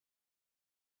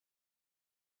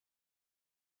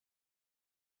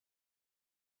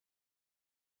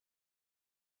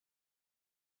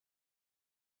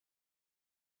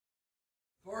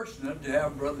Fortunate to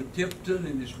have Brother Tipton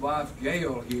and his wife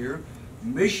Gail here,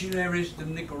 missionaries to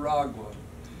Nicaragua.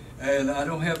 And I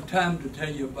don't have time to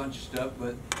tell you a bunch of stuff,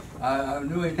 but I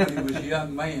knew him when he was a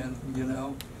young man, you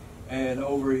know, and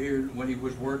over here when he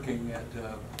was working at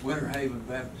Winter Haven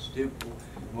Baptist Temple.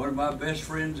 One of my best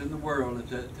friends in the world at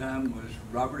that time was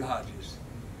Robert Hodges,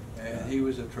 and he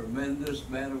was a tremendous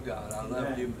man of God. I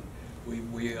loved him.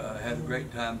 We had a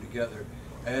great time together.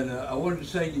 And I wanted to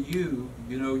say to you,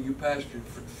 you know, you pastored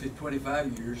for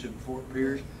 25 years in Fort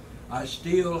Pierce. I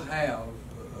still have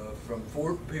from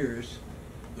Fort Pierce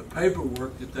the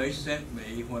paperwork that they sent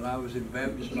me when I was in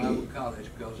Baptist Bible College,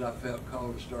 because I felt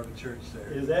called to start a church there.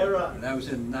 Is that right? And that was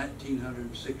in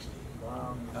 1960.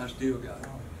 Wow. I still got it.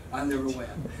 I never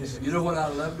went. You know what I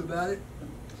loved about it?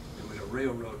 It was a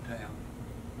railroad town.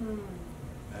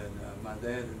 And my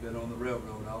dad had been on the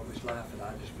railroad all his life, and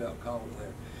I just felt called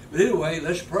there. But anyway,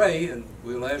 let's pray, and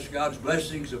we'll ask God's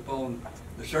blessings upon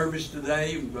the service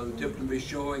today. Brother Tipton will be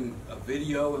showing a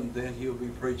video, and then he'll be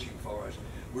preaching for us.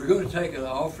 We're going to take an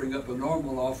offering up, a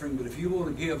normal offering, but if you want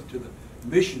to give to the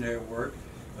missionary work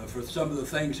for some of the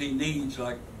things he needs,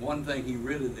 like one thing he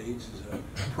really needs is a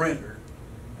printer,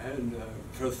 and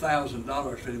for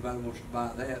 $1,000, if anybody wants to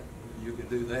buy that, you can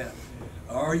do that.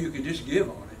 Or you can just give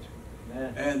on it.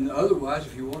 And otherwise,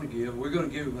 if you want to give, we're going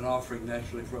to give him an offering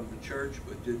naturally from the church,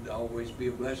 but it'd always be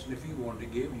a blessing if you wanted to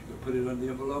give. You could put it on the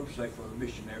envelope, say for the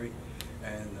missionary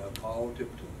and Paul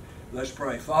Tipton. Let's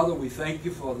pray. Father, we thank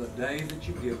you for the day that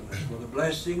you've given us, for the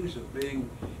blessings of being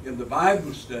in the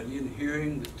Bible study and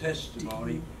hearing the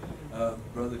testimony of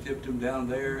Brother Tipton down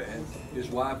there and his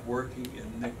wife working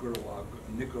in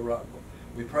Nicaragua.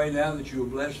 We pray now that you will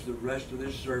bless the rest of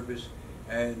this service,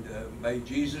 and may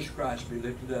Jesus Christ be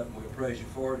lifted up, and we praise you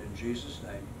for it in Jesus'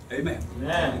 name. Amen.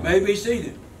 Amen. You may be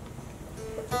seated.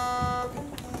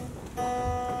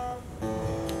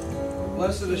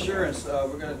 Blessed assurance.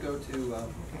 We're going to go to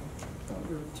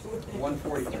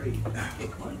 143.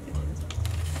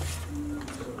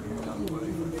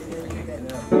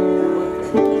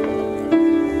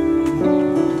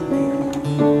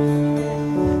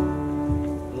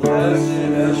 Blessed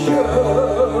assurance,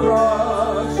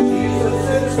 Jesus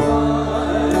is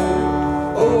mine.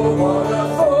 Oh, what a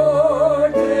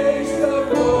foretaste of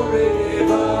glory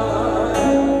divine.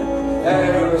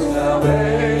 There is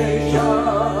salvation,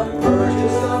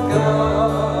 purchase of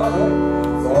God,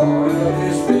 born of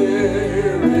His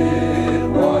Spirit,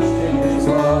 washed in His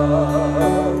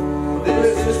blood.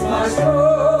 This is my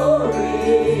story,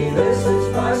 this is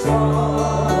my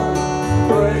song,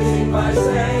 praising my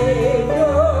Savior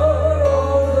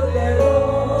all the day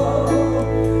long.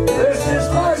 This is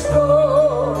my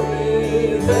story,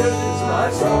 this is my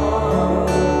song,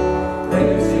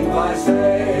 praising my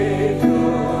Savior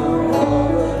all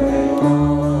the day long.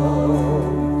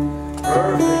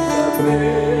 Perfect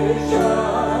submission,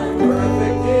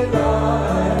 perfect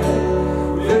delight,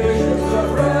 visions of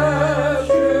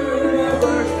rapture now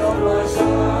burst on my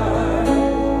sight.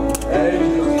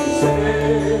 Angels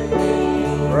descend,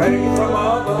 rain from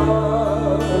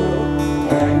above,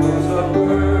 echoes of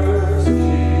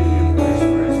mercy,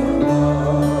 whispers of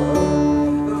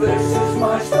love. This is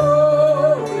my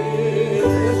story,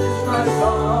 this is my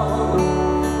song,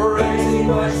 praising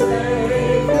my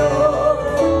Savior all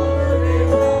the day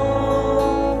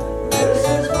long. This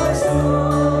is my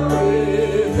story,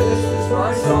 this is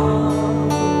my song,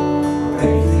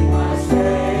 praising my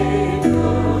Savior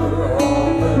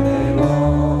all the day long.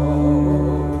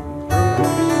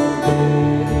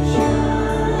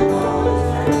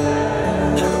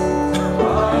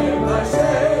 I am my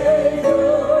Savior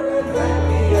and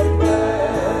happy and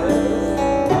blessed,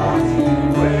 watching,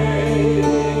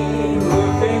 waiting,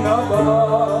 looking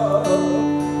above,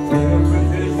 filled with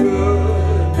His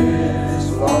goodness,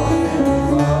 lost in His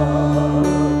love.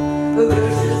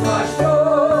 This is my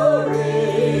story,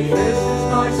 this is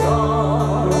my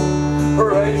song,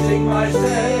 praising my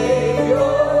Savior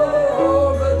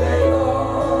all the day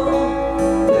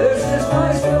long. This is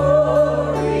my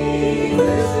story,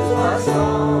 this is my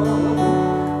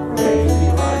song,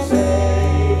 praising my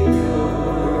Savior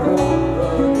all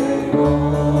the day long.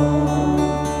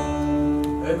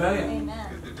 Amen.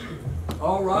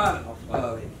 All right.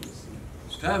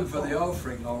 It's time for the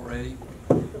offering already.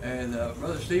 And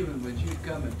Brother Stephen, would you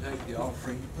come and take the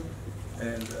offering?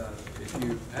 And if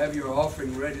you have your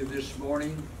offering ready this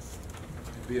morning,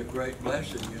 it'd be a great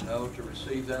blessing, you know, to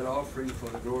receive that offering for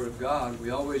the glory of God. We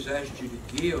always ask you to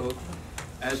give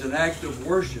as an act of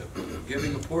worship,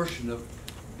 giving a portion of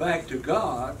back to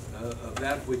God of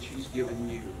that which He's given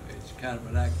you. It's kind of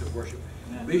an act of worship.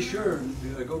 Be sure and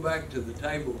go back to the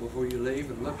table before you leave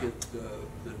and look at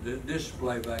the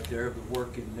display back there of the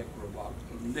work in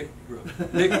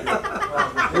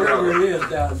wherever it is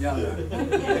down yonder,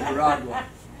 Nicaragua.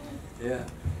 Yeah,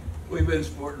 we've been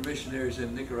supporting missionaries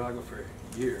in Nicaragua for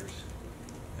years,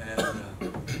 and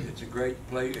it's a great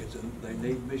place. They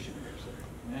need missionaries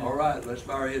there. Yeah. All right, let's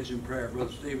bow our heads in prayer.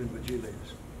 Brother Stephen, would you lead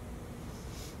us?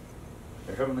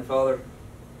 Our Heavenly Father,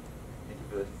 thank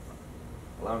you for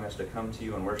allowing us to come to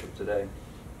you and worship today.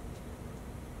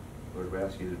 Lord, we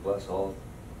ask you to bless all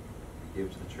you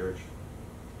give to the church,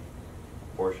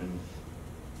 portion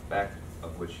back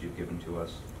of which you've given to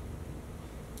us.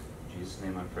 In Jesus'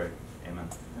 name I pray. Amen.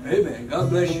 Amen. God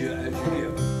bless you as you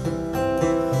give.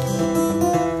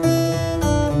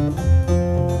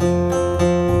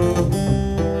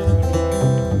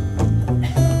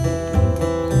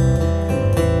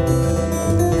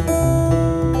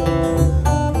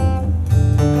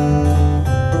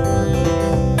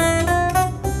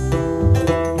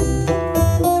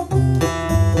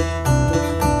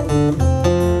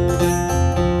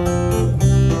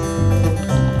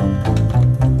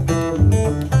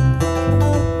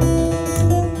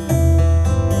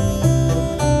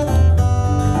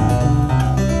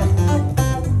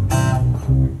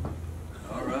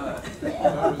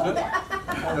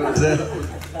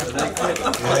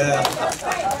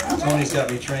 Tony's got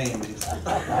me trained.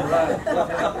 All right.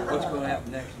 What's going to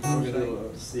happen next? We're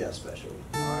going to see a special.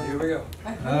 All right, here we go.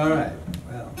 All right.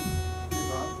 Well.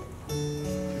 2,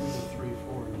 3,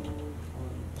 4. 1,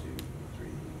 2, 3,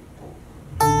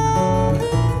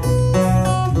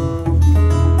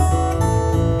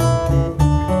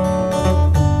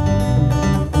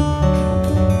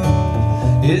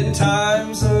 4. In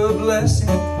times of blessing,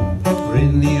 or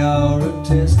in the hour of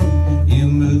testing, you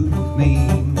move me.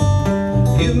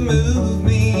 You move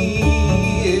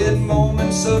me in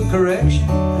moments of correction.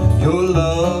 Your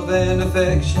love and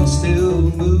affection still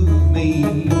move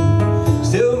me.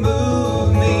 Still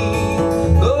move me.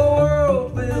 The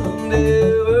world will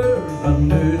never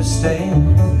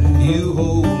understand. You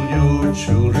hold your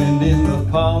children in the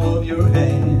palm of your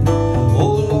hand.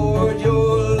 Oh Lord,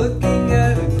 you're looking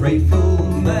at a grateful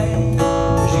man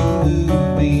as you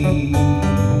move me.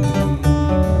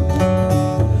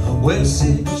 When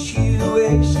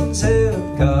situations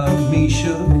have got me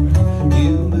shook,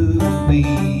 you move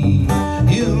me.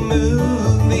 You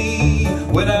move me.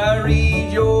 When I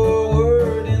read your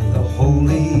word in the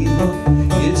holy book,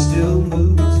 it still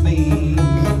moves me.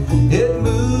 It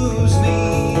moves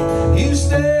me. You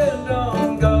stand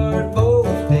on guard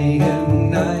both day and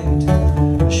night,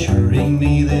 assuring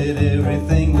me that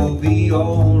everything will be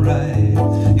alright.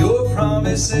 Your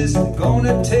promise is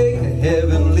gonna take a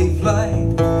heavenly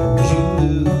flight, 'cause you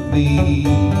move me.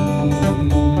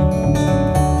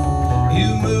 You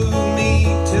move me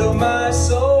till my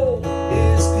soul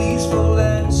is peaceful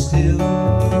and still.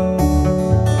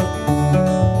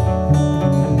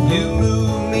 You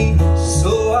move me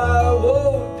so I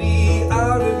won't be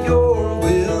out of your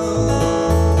will.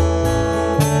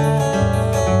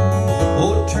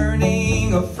 Oh,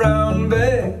 turning a frown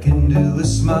back into a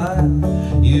smile,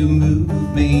 you move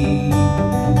me.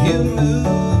 You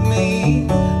move me.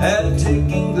 And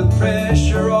taking the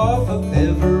pressure off of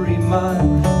every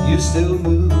mile, you still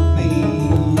move me.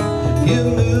 You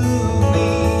move me.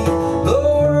 The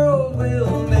world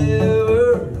will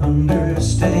never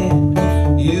understand.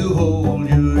 You hold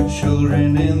your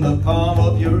children in the palm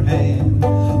of your hand.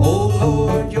 Oh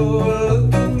Lord, you're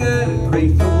looking at a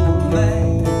grateful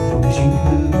man, 'cause you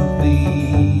move me.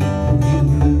 You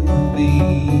move me.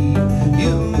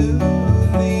 You move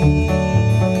me.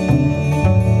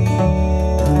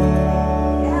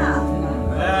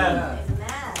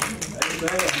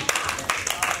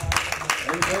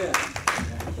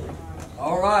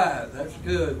 All right, that's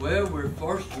good. Well, we're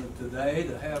fortunate today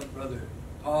to have Brother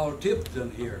Paul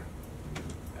Tipton here.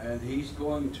 And he's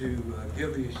going to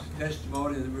give his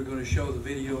testimony, and then we're going to show the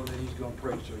video, and then he's going to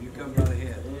preach. So you come right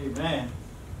ahead. Amen.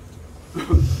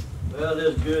 Well,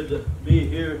 it's good to be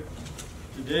here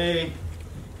today.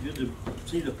 Good to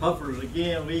see the Puffers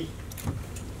again. We've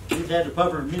had the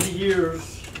Puffers many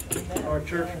years. Our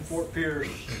church in Fort Pierce.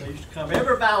 They used to come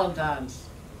every Valentine's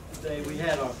Day. We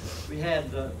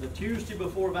had the Tuesday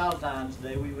before Valentine's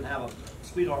Day. We would have a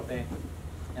sweetheart banquet,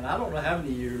 and I don't know how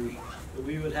many years, but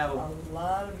we would have a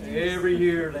lot of years. Every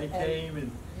year they came,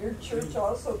 and your church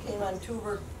also came on two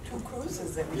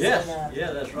cruises that we yes, sent out.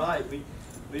 yeah, that's right.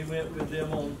 We went with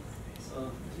them on.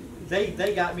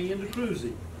 They got me into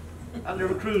cruising. I've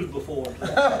never cruised before.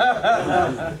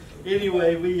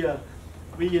 Anyway,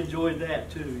 we we enjoyed that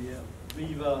too. Yeah,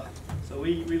 so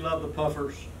we love the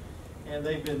Puffers, and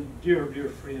they've been dear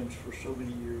friends for so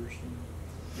many years. And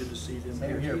good to see them.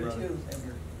 Same here, You brother. too. Same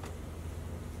here.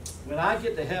 When I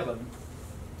get to heaven,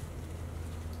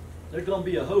 there's going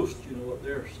to be a host, up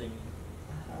there singing.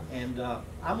 And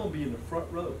I'm going to be in the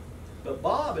front row. But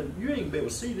Bob, and you ain't going to be able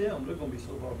to see them. They're going to be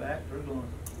so far back. They're going to,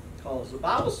 because the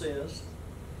Bible says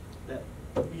that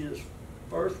he is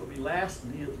first will be last,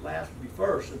 and he is last will be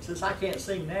first. And since I can't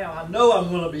sing now, I know I'm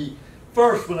going to be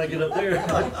first when I get up there.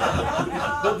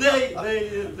 But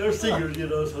they're singers,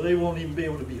 so they won't even be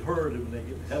able to be heard when they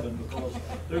get to heaven, because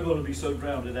they're going to be so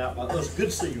drowned out by us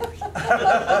good singers.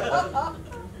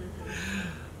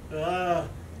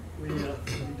 We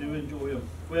do enjoy them.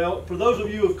 Well, for those of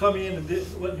you who have come in and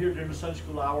wasn't here during the Sunday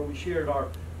school hour, we shared our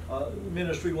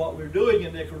ministry, what we're doing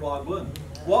in Nicaragua.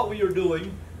 What we are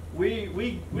doing,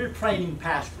 we're training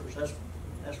pastors.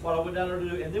 That's what I went down there to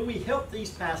do. And then we help these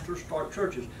pastors start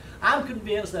churches. I'm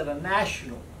convinced that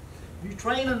you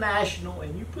train a national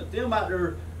and you put them out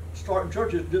there starting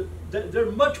churches,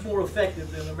 they're much more effective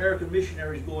than American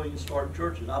missionaries going and starting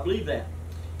churches. I believe that.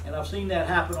 And I've seen that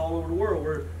happen all over the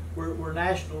world where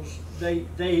nationals, they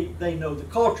know the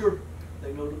culture,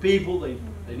 they know the people, they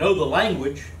know the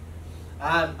language.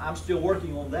 I'm still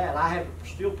working on that. I have to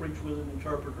still preach with an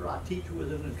interpreter. I teach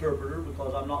with an interpreter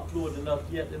because I'm not fluent enough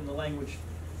yet in the language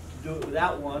to do it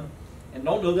without one, and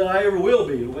don't know that I ever will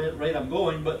be the rate I'm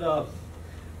going. But but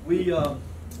you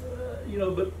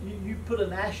put a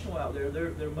national out there,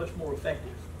 they're much more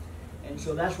effective, and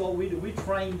so that's what we do. We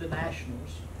train the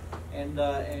nationals, and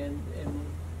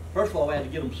first of all we had to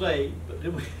get them saved, but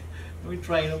then we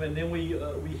train them, and then we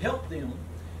help them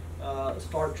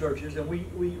start churches, and we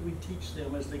teach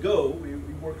them as they go. We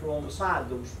work alongside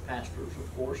those pastors,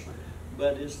 of course,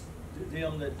 but it's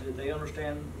them that they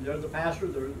understand they're the pastor,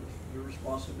 their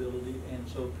responsibility. And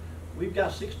so we've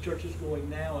got 6 churches going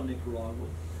now in Nicaragua.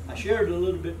 I shared a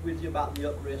little bit with you about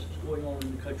the unrest that's going on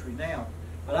in the country now,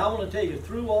 but I want to tell you,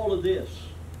 through all of this,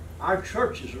 our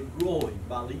churches are growing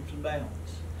by leaps and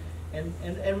bounds. And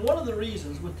one of the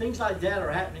reasons when things like that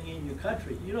are happening in your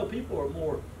country, people are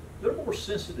more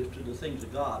sensitive to the things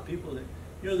of God. People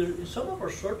that, some of them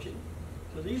are searching.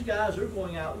 So these guys are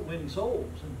going out winning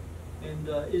souls, and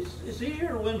it's easier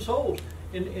to win souls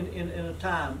in a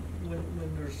time when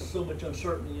there's so much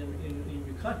uncertainty in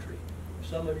your country.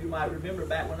 Some of you might remember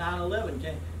back when 9/11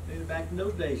 came, maybe back in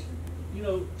those days.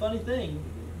 Funny thing,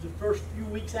 the first few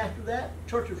weeks after that,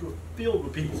 churches were filled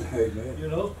with people.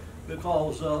 Amen.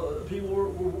 Because people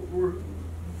were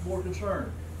more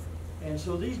concerned. And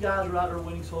so these guys are out there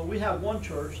winning souls. We have one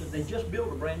church that they just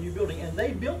built a brand new building, and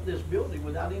they built this building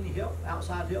without any help,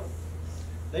 outside help.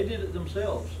 They did it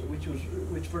themselves,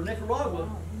 which for Nicaragua,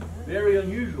 very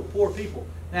unusual, poor people.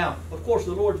 Now, of course,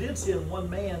 the Lord did send one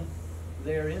man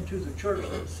there into the church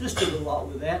that assisted a lot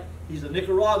with that. He's a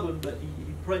Nicaraguan, but he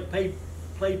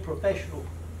played professional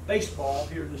baseball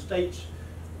here in the States.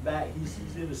 He's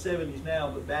in the 70s now,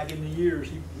 but back in the years,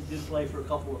 he did play for a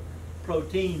couple of pro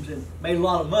teams and made a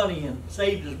lot of money and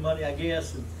saved his money, I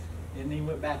guess, and he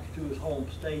went back to his home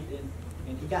state,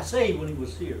 and he got saved when he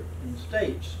was here in the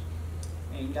States,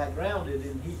 and got grounded,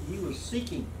 and he was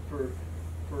seeking for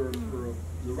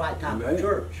the right type of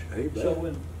church. Amen. So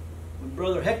when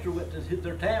Brother Hector went to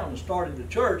their town and started a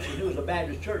church, and it was a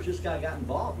Baptist church, this guy got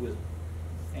involved with it,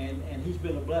 and he's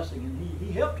been a blessing, and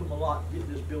he helped them a lot get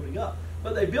this building up.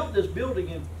 But they built this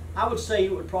building, and I would say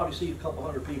it would probably seat a couple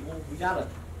hundred people. We got a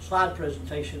slide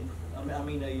presentation, a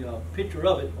picture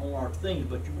of it on our things,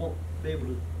 but you won't be able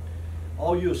to,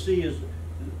 all you'll see is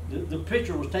the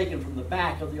picture was taken from the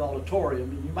back of the auditorium.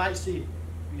 And you might see,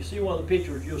 if you see one of the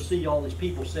pictures, you'll see all these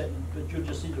people sitting, but you'll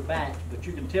just see the back, but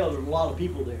you can tell there's a lot of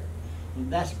people there.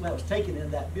 And that was taken in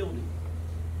that building.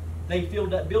 They filled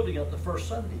that building up the first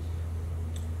Sunday.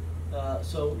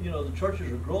 So, the churches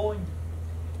are growing,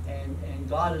 and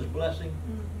God is blessing,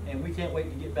 and we can't wait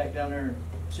to get back down there and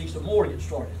see some more get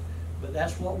started. But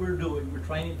that's what we're doing. We're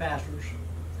training pastors,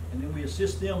 and then we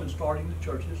assist them in starting the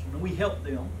churches, and then we help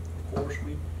them. Of course,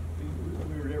 we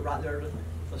were there right there to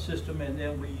assist them, and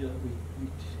then we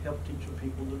help teach the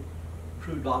people the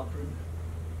true doctrine,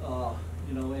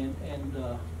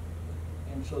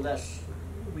 and so that's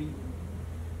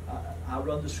I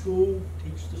run the school,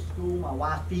 teach the school. My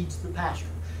wife feeds the pastors.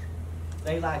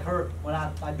 They like her. When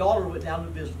my daughter went down to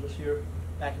visit us here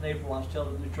back in April, I was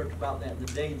telling the church about that the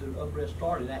day the unrest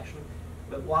started, actually.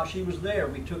 But while she was there,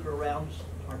 we took her around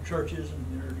our churches and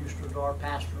introduced her to our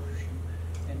pastors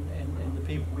and the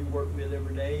people we work with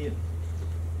every day. And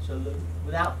so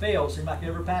without fail, it seemed like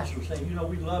every pastor was saying,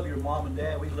 we love your mom and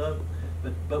dad, we love,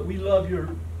 but we love your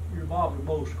your mom the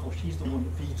most because she's the one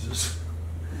that feeds us.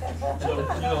 So,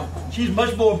 you know, she's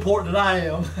much more important than I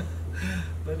am.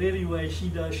 But anyway, she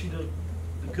does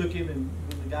the cooking, and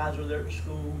when the guys are there at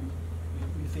school,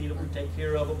 we feed them, we take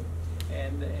care of them,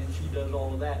 and she does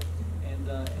all of that. And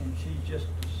she just,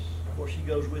 of course, she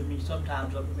goes with me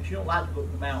sometimes up. I mean, she don't like to go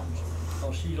up the mountains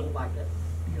because she don't like that,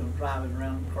 you know, driving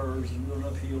around curves and going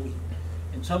up hills.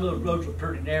 And some of those roads are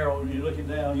pretty narrow, and you're looking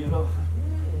down, you know.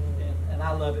 And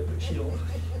I love it, but she don't.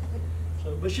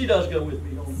 So, but she does go with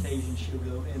me on occasion. She'll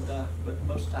go, but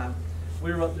most of the time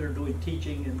we're up there doing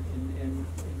teaching and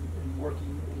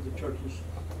working with the churches,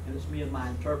 and it's me and my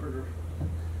interpreter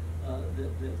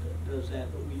that does that.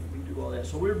 But we do all that.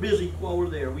 So we're busy while we're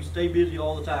there. We stay busy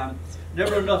all the time.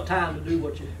 Never enough time to do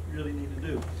what you really need to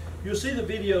do. You'll see the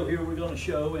video here we're going to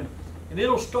show, and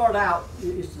it'll start out.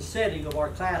 It's the setting of our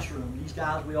classroom. These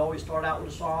guys, we always start out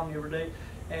with a song every day,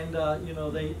 and you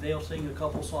know, they'll sing a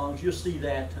couple songs. You'll see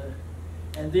that.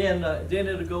 And then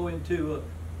it'll go into,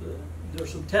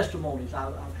 there's some testimonies.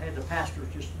 I've had the pastors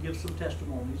just give some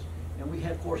testimonies. And we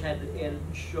have, of course, had to edit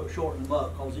and shorten them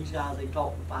up because these guys, they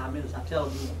talk for 5 minutes. I tell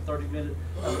them you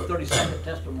want 30-second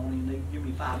testimony, and they give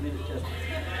me 5-minute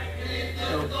testimony.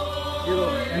 So, you know,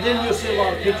 and then you'll see a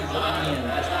lot of pictures at the end,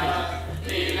 just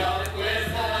pictures.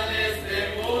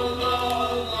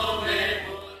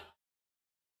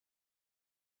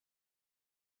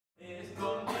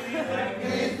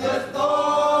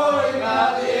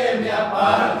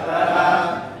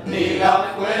 Ni la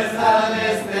fuerza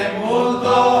de este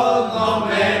mundo no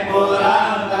me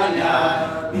podrán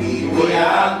dañar, ni voy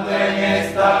ando en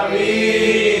esta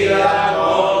vida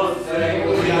con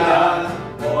seguridad,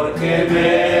 porque me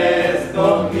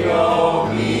escogió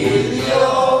mi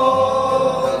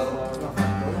Dios.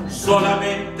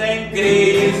 Solamente en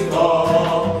Cristo,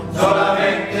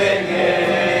 solamente en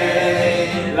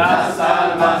Él, la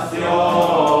salvación.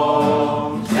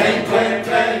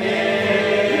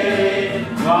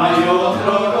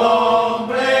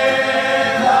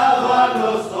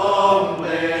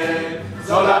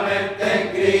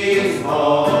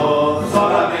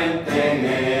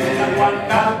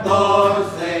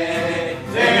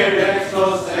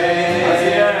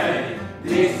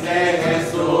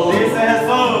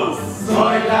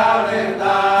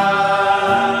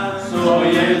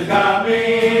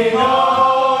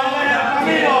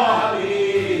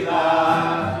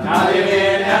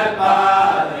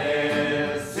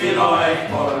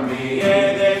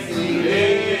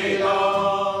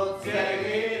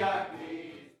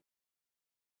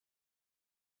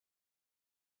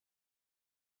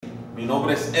 Mi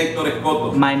nombre es Héctor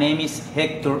Escoto. My name is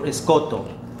Hector Escoto.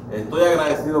 Estoy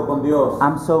agradecido con Dios.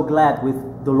 I'm so glad with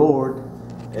the Lord.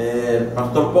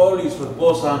 Pastor Paul y su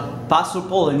esposa Pastor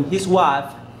Paul and his wife,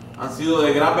 han sido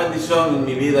de gran bendición en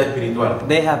mi vida espiritual.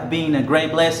 they have been a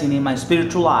great blessing in my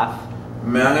spiritual life.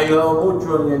 Me han ayudado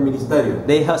mucho en el ministerio.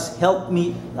 They has helped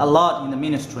me a lot in the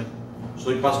ministry.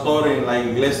 Soy pastor en la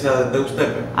iglesia de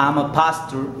Teustepe. I'm a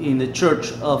pastor in the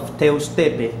church of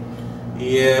Teustepe.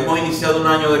 Y hemos iniciado un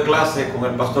año de clase con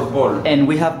el Pastor Paul. And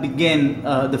we have begun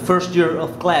the first year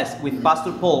of class with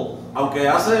Pastor Paul. Aunque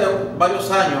hace varios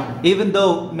años, Even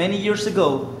though many years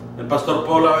ago, el Pastor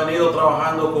Paul ha venido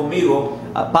trabajando conmigo,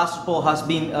 Pastor Paul has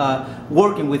been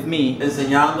working with me,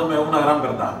 enseñándome una gran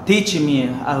verdad. teaching me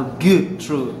a good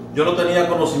truth. Yo no tenía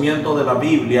conocimiento de la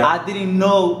Biblia, I didn't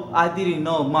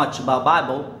know much about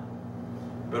Bible,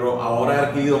 pero ahora he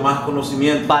adquirido más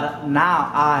conocimiento. but now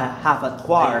I have He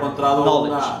acquired encontrado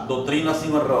knowledge. una doctrina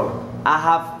sin error. I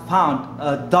have found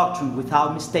a doctrine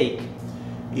without mistake.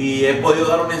 Y he podido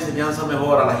dar una enseñanza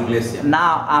mejor a las iglesias.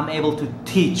 Now I'm able to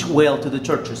teach well to the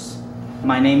churches.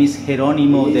 My name is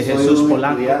Jerónimo Y de soy Jesus un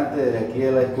Polanco, estudiante de aquí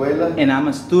de la escuela. and I'm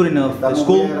a student of the Estamos muy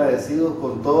school. agradecidos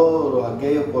con todos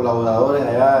aquellos colaboradores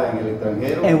allá en el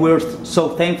extranjero. And we're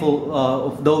so thankful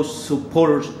of those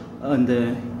supporters in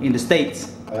the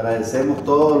States. Agradecemos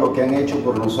todo lo que han hecho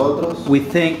por nosotros. We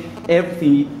thank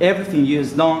everything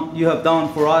you have done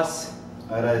for us.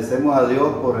 Agradecemos a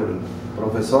Dios por el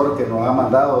profesor que nos ha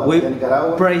mandado We aquí a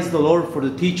Nicaragua. praise the Lord for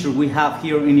the teacher we have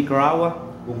here in Nicaragua,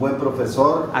 Un buen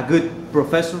profesor a good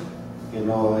professor. que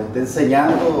nos está The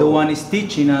enseñando one is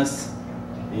teaching us,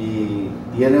 y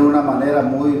tiene una manera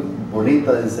muy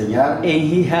bonita de enseñar. and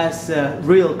he has a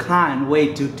real kind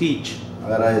way to teach.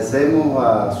 Agradecemos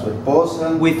a su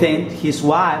esposa, We thank his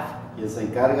wife, quien se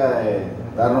encarga de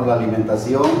darnos la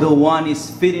alimentación. the one is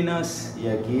feeding us, Y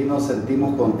aquí nos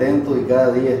sentimos contentos y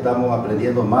cada día estamos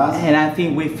aprendiendo más. and I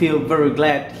think we feel very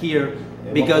glad here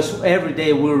because every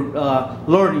day we're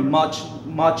learning much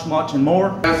much and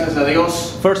more. Gracias a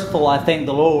Dios First of all, I thank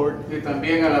the Lord. y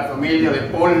también a la familia de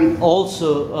Paul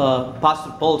Also,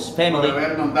 Pastor Paul's por family,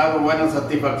 habernos dado buena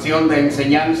satisfacción de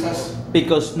enseñanzas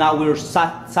because now we're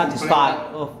satisfied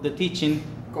of the teaching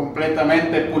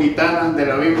completamente puritanas de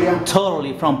la Biblia,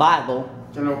 totally from Bible,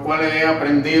 en lo cual he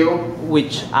aprendido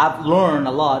which I've learned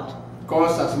a lot,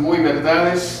 cosas muy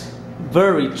verdades,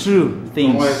 very true como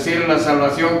things, decir la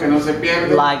salvación que no se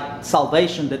pierde, like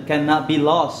salvation that cannot be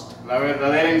lost, la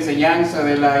verdadera enseñanza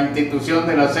de la institución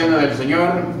de la Cena del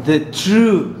Señor the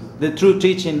true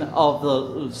teaching of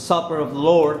the Supper of the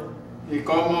Lord, y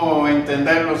cómo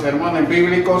entender los sermones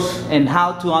bíblicos. and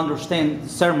how to understand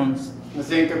sermons.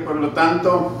 Así que por lo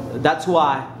tanto That's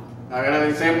why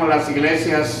agradecemos las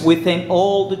iglesias we thank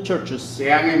all the churches que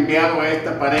han enviado a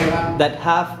esta pareja, that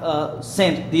have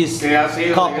sent this que ha sido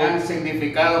de couple, gran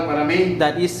significado para mí,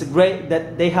 that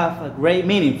they have a great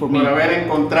meaning for me, por haber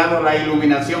encontrado la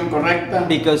iluminación correcta,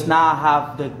 because now I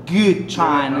have the good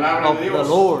shine of the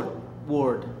Lord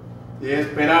word. y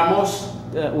esperamos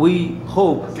We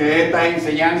hope que esta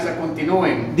enseñanza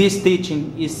continúe this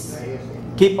teaching is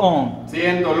keep on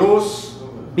siendo luz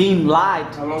being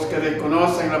light, a los que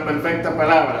desconocen la perfecta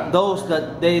palabra. those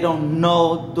that they don't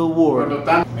know the Por word. lo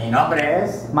tanto, Mi nombre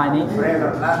es My name Alfredo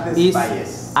Hernández is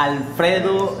Valles.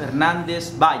 Alfredo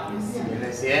Hernández Valles. Mi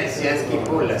residencia es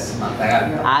Quipulas,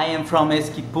 Matagalpa. I am from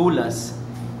Esquipulas.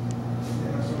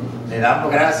 Le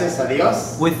damos gracias a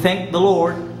Dios We thank the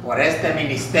Lord por este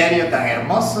ministerio tan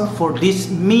hermoso for this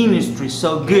ministry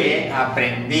so que good, he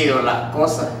aprendido las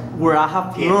cosas where I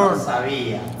have que no learned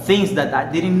sabía. things that I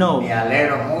didn't know. Me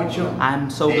alegro mucho I'm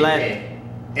so de glad que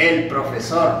el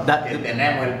profesor that que the-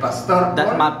 tenemos, el pastor that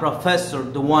Paul, my professor,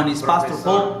 the one is Pastor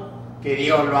Paul, que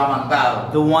Dios lo ha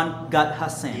mandado. the one God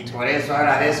has Y sent. por eso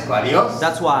agradezco a Dios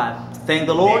That's why I thank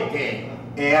the de Lord que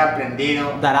he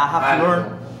aprendido that I have algo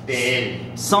learned de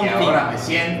Él. something Y ahora me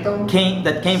siento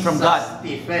that came from God.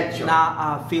 satisfecho Now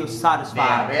I feel de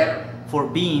satisfied haber for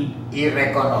being, y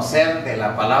reconocer de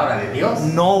la palabra de Dios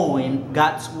knowing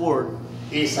God's word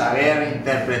y saber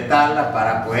interpretarla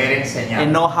para poder enseñar.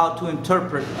 and know how to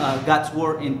interpret God's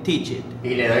word and teach it.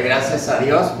 Y le doy gracias a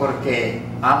Dios porque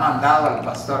ha mandado al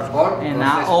pastor Paul con And su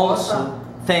I esposa also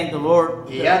thank the Lord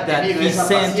Y ha that tenido He esa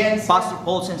sent paciencia Pastor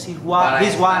Paul since his para wife,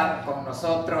 estar con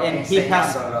nosotros and he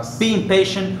has enseñándolos. been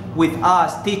patient with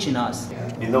us, teaching us.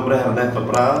 Mi nombre es Ernesto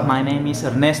Prada, My name is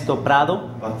Ernesto Prado.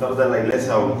 pastor de la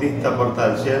Iglesia Bautista Puerta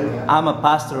del Cielo. I'm a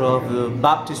pastor of the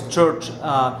Baptist Church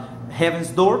Heaven's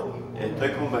Door. Estoy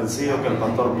convencido que el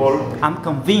pastor Paul I'm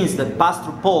convinced that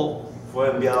Pastor Paul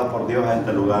fue enviado por Dios a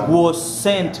este lugar was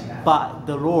sent by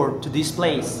the Lord to this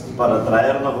place para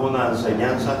traernos una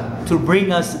enseñanza to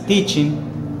bring us a teaching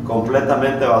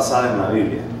completamente basada en la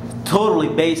Biblia. totally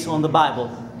based on the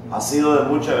Bible. Ha sido de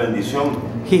mucha bendición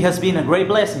He has been a great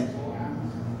blessing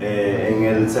en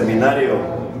el seminario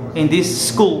in this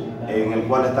school. en el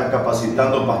cual está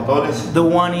capacitando pastores The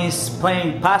one is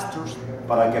playing pastors.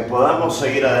 para que podamos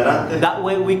seguir adelante That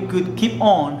way we could keep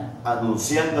on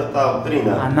anunciando esta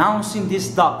doctrina announcing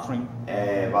this doctrine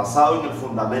basado en el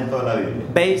fundamento de la Biblia.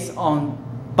 based on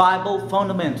Bible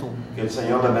fundamental. Que el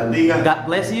Señor les bendiga. God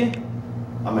bless you.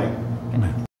 Amén.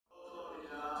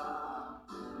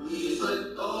 Hizo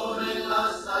el todo en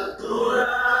las alturas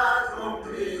con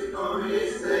Cristo mi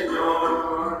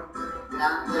Señor.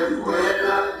 Grande fue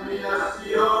la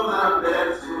admiración al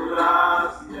ver su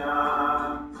gracia.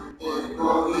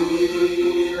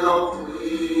 Escogido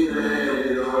fui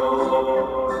de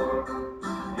Dios.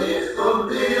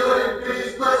 Escondido en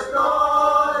Cristo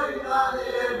estoy,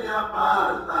 nadie me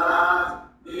apartará.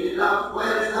 Ni la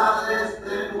fuerza de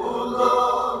este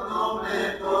mundo no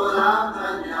me podrán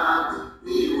dañar.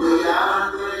 Y voy a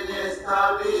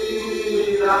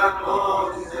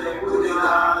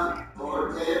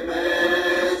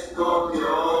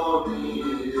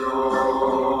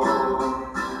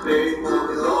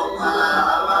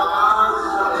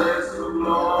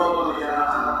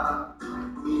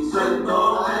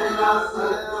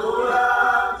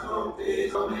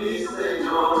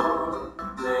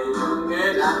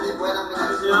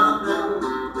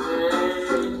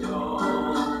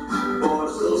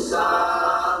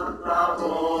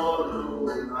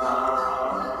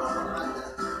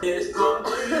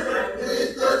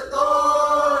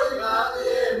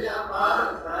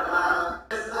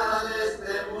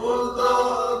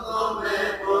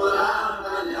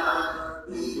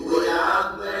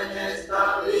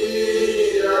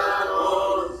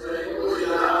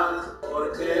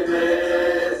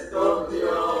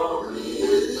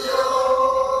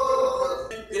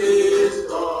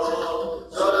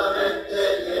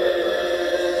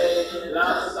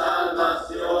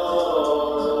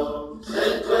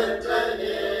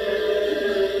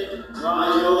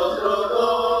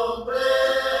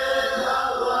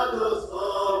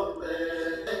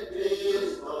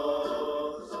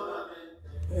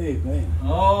Amen.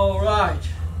 All right.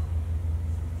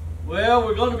 Well,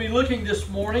 we're going to be looking this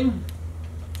morning,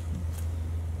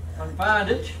 if I can find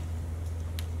it,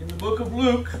 in the book of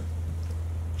Luke,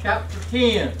 chapter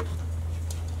 10.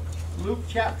 Luke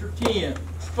chapter 10.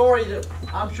 A story that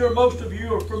I'm sure most of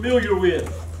you are familiar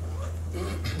with.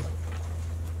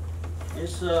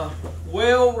 It's a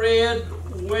well-read,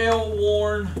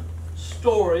 well-worn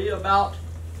story about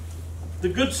the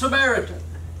Good Samaritan.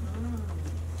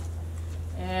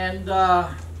 And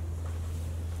I've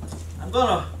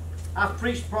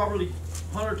preached probably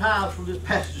 100 times from this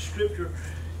passage of Scripture,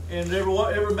 and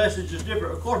every message is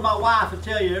different. Of course, my wife will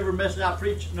tell you every message I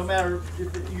preach, no matter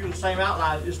if you use the same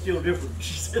outline, it's still different.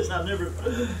 She says I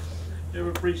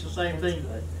never preach the same thing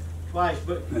twice,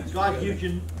 but God gives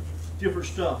you different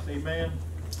stuff. Amen.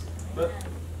 But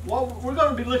we're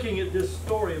going to be looking at this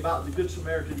story about the Good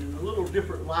Samaritan in a little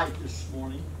different light this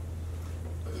morning.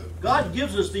 God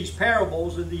gives us these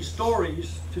parables and these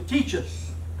stories to teach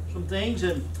us some things,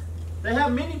 and they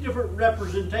have many different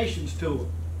representations to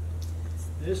them.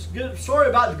 This good story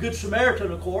about the Good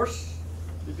Samaritan, of course,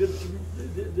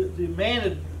 the man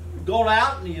had gone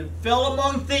out and he had fell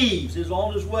among thieves. He was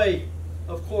on his way,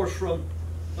 of course, from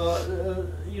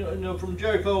from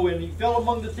Jericho, and he fell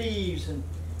among the thieves, and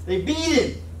they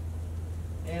beat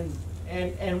him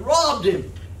and robbed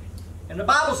him. And the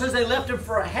Bible says they left him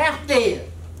for half dead.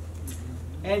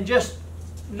 And just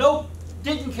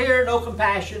didn't care, no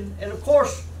compassion. And of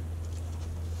course,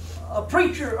 a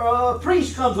preacher or a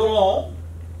priest comes along,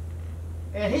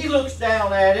 and he looks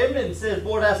down at him and says,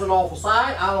 "Boy, that's an awful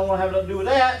sight. I don't want to have nothing to do with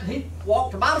that." And he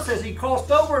walked. The Bible says he crossed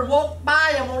over and walked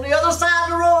by him on the other side of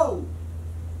the road.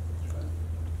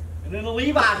 And then a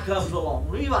Levite comes along.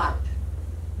 Levite.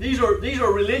 These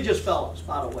are religious fellows,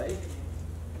 by the way.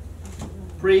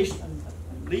 Priest,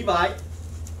 Levite.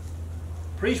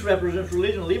 Priest represents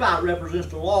religion, Levite represents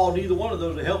the law. Neither one of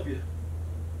those will help you.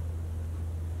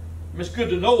 It's good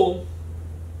to know them.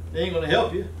 They ain't going to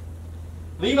help you.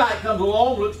 Levite comes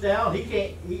along, looks down. He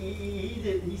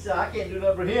said, "I can't do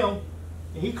nothing for him."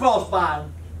 And he crossed by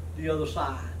him the other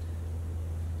side.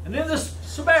 And then this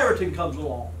Samaritan comes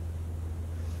along.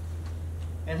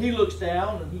 And he looks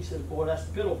down and he says, "Boy, that's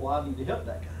pitiful. I need to help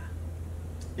that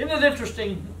guy." Isn't it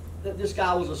interesting that this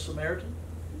guy was a Samaritan?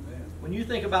 When you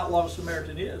think about what a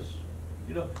Samaritan is,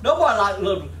 nobody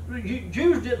loved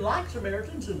Jews didn't like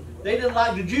Samaritans, and they didn't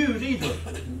like the Jews either,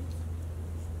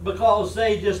 because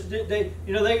they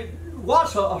what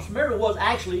a Samaritan was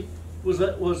actually was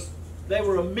they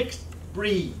were a mixed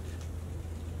breed,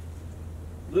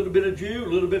 a little bit of Jew, a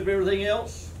little bit of everything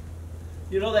else.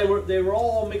 They were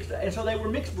all mixed, and so they were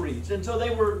mixed breeds, and so they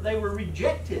were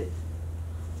rejected,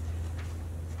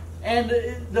 and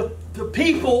the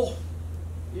people.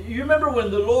 You remember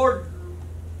when the Lord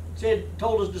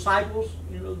told his disciples,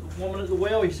 the woman at the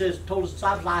well, he told his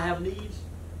disciples, "I have needs.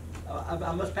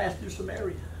 I must pass through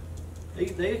Samaria." They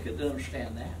could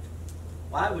understand that.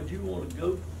 Why would you want to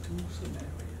go to Samaria?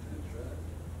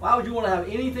 Why would you want to have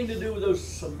anything to do with those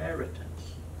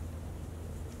Samaritans?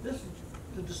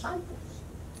 The disciples.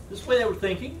 This is the way they were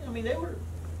thinking. I mean, they were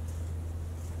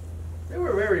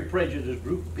a very prejudiced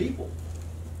group of people.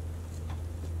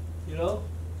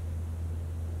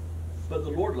 But the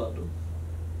Lord loved them.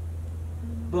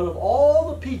 But of all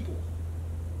the people,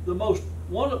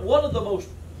 one of the most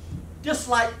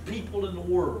disliked people in the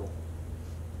world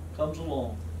comes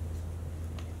along.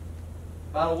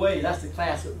 By the way, that's the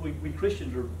class that we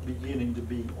Christians are beginning to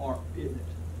be, isn't it?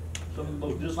 Some of the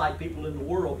most disliked people in the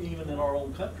world, even in our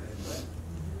own country.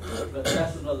 But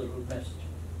that's another little message.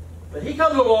 But he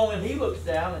comes along and he looks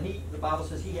down, and the Bible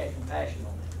says he had compassion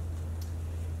on him.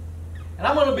 And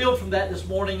I'm going to build from that this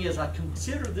morning as I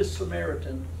consider this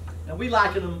Samaritan. And we've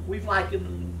likened him,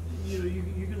 you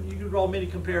can draw many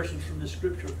comparisons from this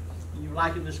scripture. And you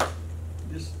liken this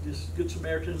Good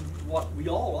Samaritan what we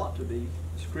all ought to be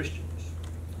as Christians.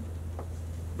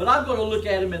 But I'm going to look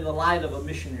at him in the light of a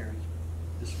missionary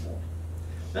this morning.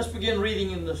 Let's begin reading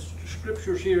in the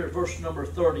scriptures here at verse number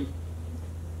 30.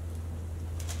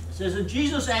 It says, "And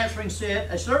Jesus answering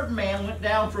said, A certain man went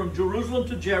down from Jerusalem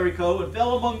to Jericho and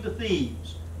fell among the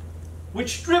thieves,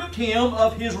 which stripped him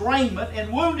of his raiment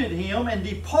and wounded him and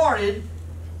departed,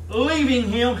 leaving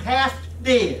him half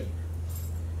dead.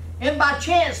 And by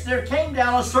chance there came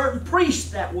down a certain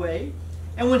priest that way,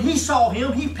 and when he saw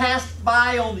him, he passed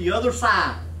by on the other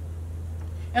side.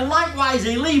 And likewise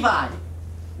a Levite,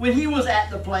 when he was at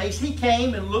the place, he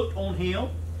came and looked on him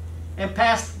and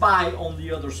passed by on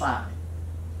the other side.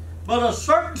 But a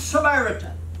certain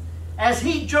Samaritan, as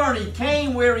he journeyed,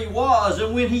 came where he was,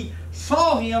 and when he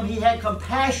saw him, he had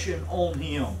compassion on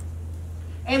him,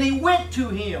 And he went to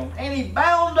him, and he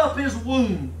bound up his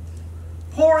wound,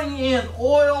 pouring in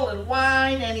oil and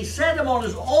wine, and he set him on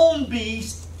his own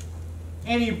beast,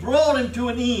 and he brought him to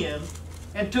an inn,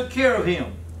 and took care of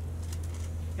him.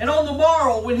 And on the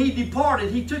morrow, when he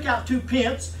departed, he took out 2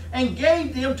 pence, and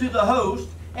gave them to the host,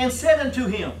 and said unto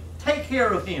him, Take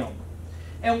care of him,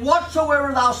 and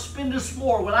whatsoever thou spendest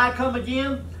more, when I come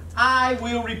again, I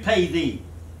will repay thee.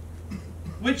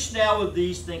 Which now of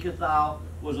these thinkest thou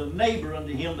was a neighbor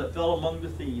unto him that fell among the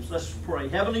thieves? Let's pray.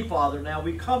 Heavenly Father, now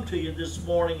we come to you this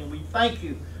morning, and we thank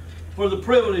you for the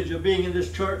privilege of being in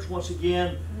this church once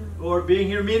again. Lord, being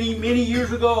here many, many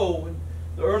years ago, in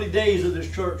the early days of this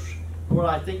church. Lord,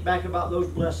 I think back about those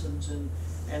blessings and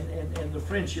the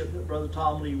friendship that Brother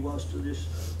Tom Lee was to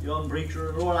this young preacher.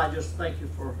 And Lord, I just thank you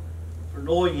for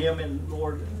knowing him, and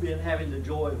Lord, having the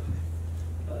joy of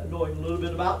knowing a little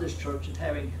bit about this church and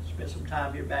having spent some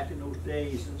time here back in those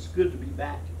days. And it's good to be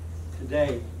back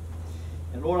today.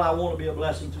 And Lord, I want to be a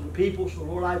blessing to the people. So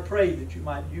Lord, I pray that you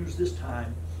might use this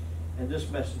time and this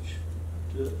message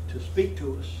to speak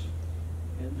to us.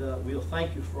 And we'll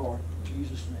thank you for it. In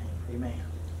Jesus' name, amen.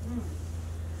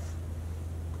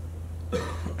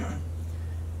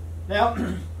 Now,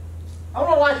 I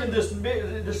want to liken this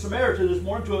Samaritan this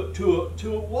morning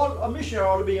to what a missionary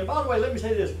ought to be. And by the way, let me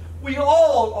say this. We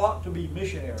all ought to be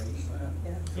missionaries.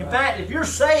 In fact, if you're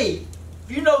saved,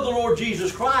 if you know the Lord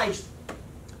Jesus Christ,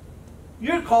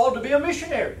 you're called to be a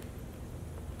missionary.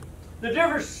 The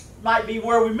difference might be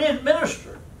where we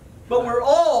minister, but we're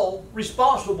all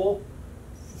responsible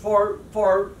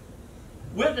for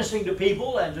witnessing to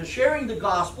people and to sharing the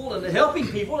gospel and to helping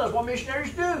people. That's what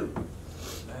missionaries do.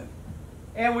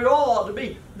 And we all ought to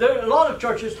be. A lot of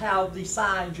churches have these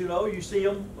signs, you know, you see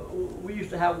them. We used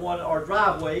to have one in our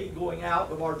driveway, going out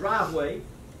of our driveway,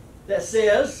 that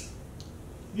says,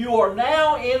 you are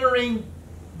now entering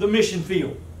the mission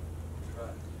field.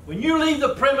 When you leave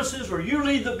the premises or you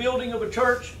leave the building of a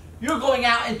church, you're going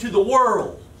out into the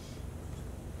world.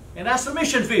 And that's the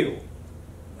mission field.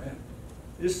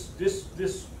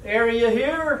 This area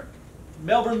here,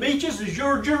 Melbourne Beaches, is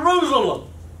your Jerusalem.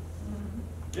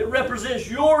 It represents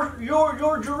your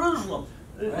Jerusalem.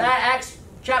 Acts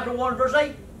chapter 1, verse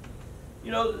 8.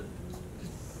 You know,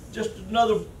 just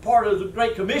another part of the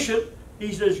Great Commission.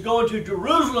 He says, go into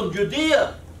Jerusalem,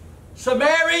 Judea,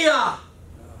 Samaria,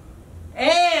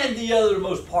 and the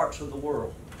uttermost parts of the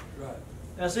world. Right.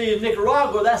 Now see, in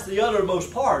Nicaragua, that's the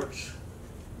uttermost parts.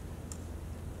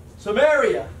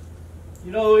 Samaria.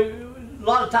 You know, a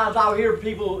lot of times I'll hear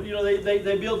people, you know,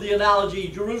 they build the analogy,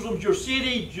 Jerusalem's your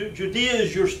city, Judea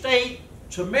is your state,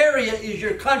 Samaria is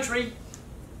your country.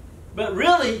 But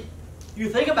really, you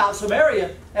think about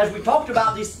Samaria, as we talked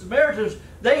about these Samaritans,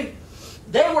 they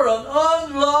were an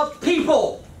unloved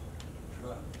people.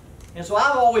 And so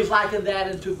I've always likened that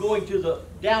into going to the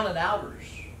down and outers,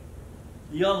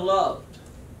 the unloved.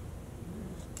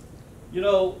 You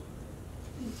know,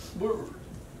 we're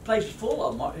places full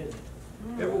of them,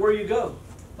 everywhere you go.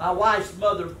 My wife's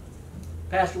mother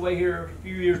passed away here a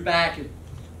few years back,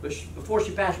 but before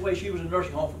she passed away, she was in a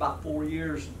nursing home for about 4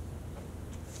 years.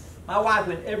 My wife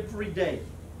went every day.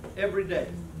 Every day.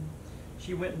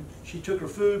 She went and she took her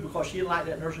food because she didn't like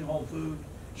that nursing home food.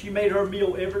 She made her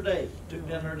meal every day, took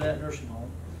down her to that nursing home.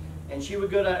 And she would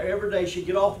go down every day. She'd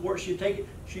get off work. She'd take it.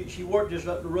 She worked just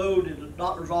up the road in the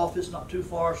doctor's office, not too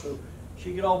far. So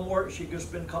she'd get off work. She'd go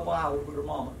spend a couple hours with her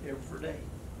mama every day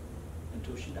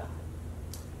until she died.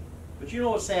 But you know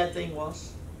what the sad thing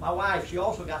was? My wife, she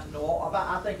also got to know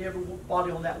I think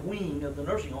everybody on that wing of the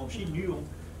nursing home. She knew them.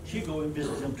 She'd go and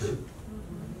visit them too.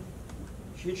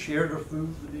 She'd share her food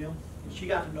with them. And she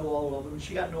got to know all of them. And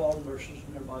she got to know all the nurses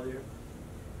and everybody there.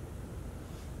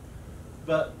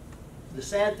 But the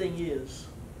sad thing is,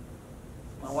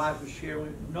 my wife was sharing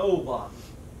with nobody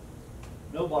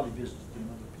visited them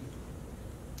other people.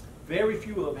 Very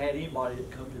few of them had anybody that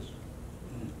come visit.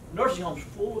 Nursing homes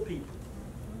full of people.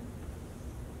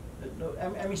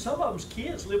 I mean, some of them's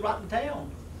kids live right in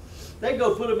town. They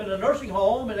go put them in a nursing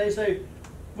home and they say,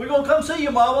 we're going to come see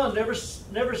you, Mama, and never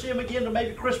see them again until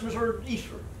maybe Christmas or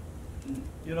Easter.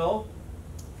 You know?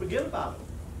 Forget about it.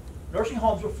 Nursing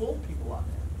homes are full of people like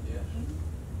that. Yes.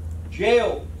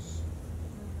 Jails.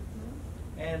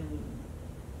 And,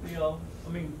 you know,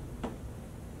 I mean,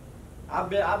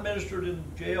 I've ministered in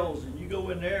jails, and you go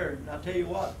in there, and I tell you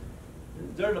what,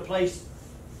 they're in a place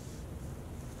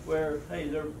where,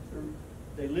 hey,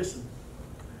 they listen.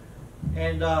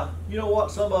 And you know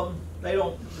what? Some of them, they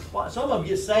don't respond. Some of them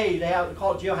get saved. They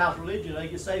call it jailhouse religion. They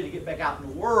get saved to get back out in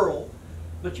the world.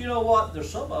 But you know what? There's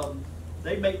some of them,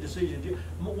 they make decisions.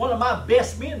 One of my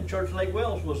best men in church in Lake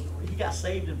Wells he got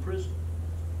saved in prison.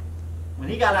 When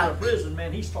he got out of prison,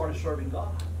 man, he started serving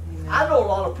God. I know a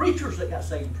lot of preachers that got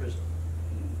saved in prison.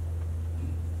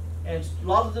 And a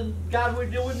lot of the guys we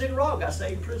deal with in Nicaragua got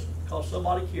saved in prison because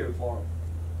somebody cared for them.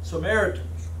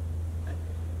 Samaritans.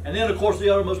 And then, of course, the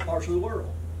othermost parts of the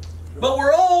world. But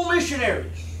we're all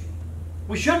missionaries.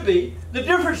 We should be. The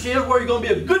difference is whether you're going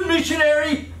to be a good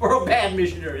missionary or a bad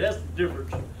missionary. That's the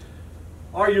difference.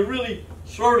 Are you really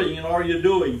serving and are you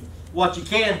doing what you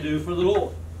can do for the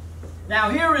Lord?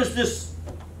 Now here is this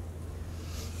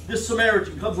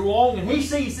Samaritan comes along and he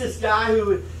sees this guy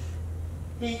who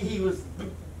the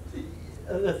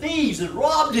thieves had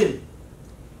robbed him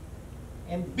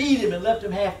and beat him and left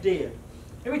him half dead.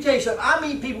 Let me tell you something. I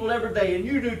meet people every day, and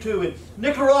you do too, and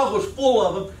Nicaragua's full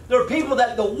of them. There are people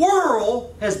that the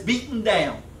world has beaten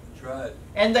down. That's right.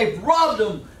 And they've robbed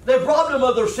them. They've robbed them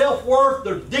of their self-worth,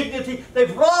 their dignity.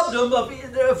 They've robbed them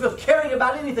of caring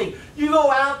about anything. You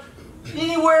go out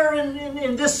anywhere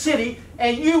in this city,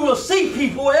 and you will see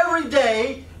people every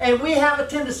day, and we have a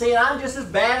tendency, and I'm just as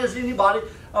bad as anybody,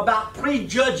 about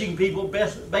prejudging people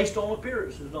based on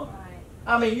appearances, don't you?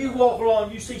 I mean, you walk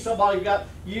along, you see somebody got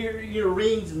your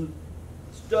rings and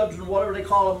studs and whatever they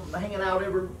call them hanging out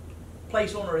every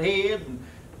place on their head, and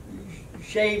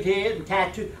shaved head and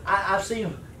tattoo. I've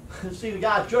seen the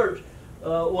guy at church,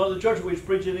 one of the churches we was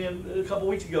preaching in a couple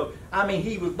weeks ago. I mean,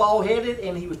 he was bald-headed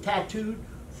and he was tattooed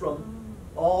from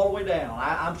all the way down.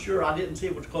 I'm sure I didn't see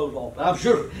it with his clothes off, but I'm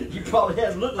sure he probably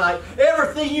had looked like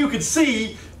everything you could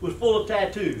see was full of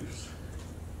tattoos.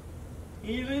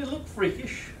 He looked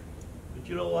freakish. But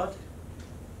you know what?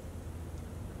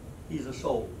 He's a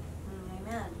soul.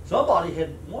 Amen. Somebody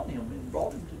had won him and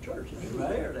brought him to church, and he was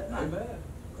there that night. Amen.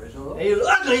 Praise the Lord. He was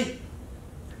ugly,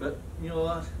 but you know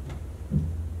what?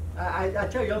 I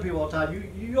tell young people all the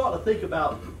time, you ought to think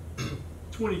about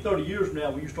 20, 30 years from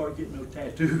now when you start getting those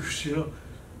tattoos, you know.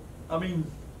 I mean,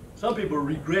 some people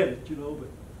regret it, you know, but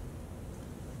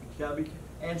you gotta be.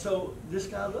 And so this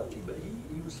guy's ugly, but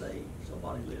he was saved.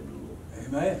 Somebody led him to the Lord.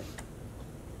 Amen.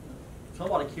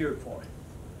 Somebody cared for him.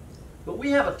 But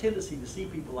we have a tendency to see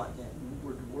people like that in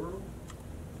the world.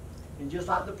 And just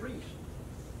like the priest,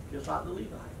 just like the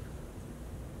Levite,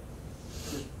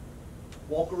 just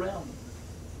walk around them.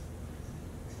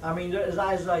 I mean, as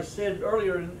I said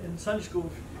earlier in Sunday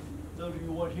school, those of you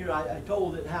who weren't here, I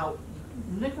told that how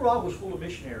Nicaragua was full of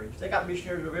missionaries. They got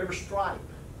missionaries of every stripe.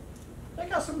 They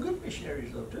got some good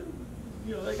missionaries though too.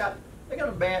 You know, they got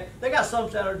them bad. They got some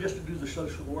that are just to do the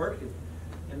social work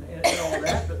and all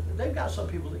that, but they've got some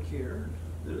people that care.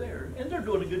 They're there, and they're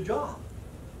doing a good job.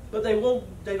 But they don't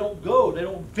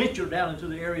venture down into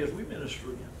the areas we minister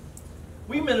in.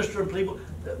 We minister in people.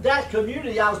 That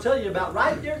community I was telling you about,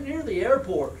 right there near the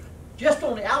airport, just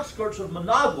on the outskirts of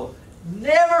Managua,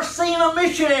 never seen a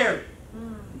missionary.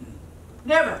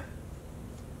 Never.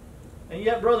 And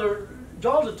yet, Brother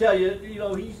Jones will tell you, you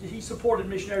know, he supported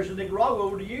missionaries in Nicaragua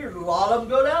over the years. A lot of them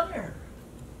go down there.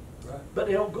 Right. But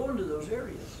they don't go into those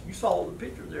areas. You saw the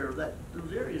picture there of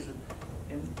those areas,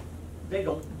 and they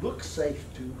don't look safe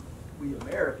to we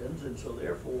Americans, and so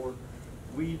therefore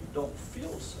we don't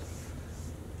feel safe.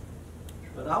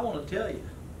 But I want to tell you,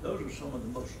 those are some of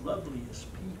the most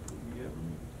loveliest people you ever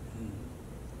meet.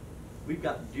 We've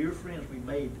got dear friends we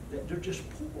made that they're just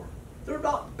poor. They're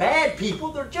not bad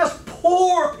people, they're just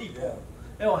poor people. Yeah.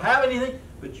 They don't have anything,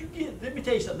 but let me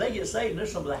tell you something, they get saved and they're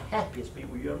some of the happiest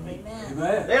people you ever meet. Amen.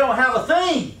 Amen. They don't have a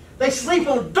thing. They sleep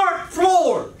on dirt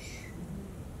floors.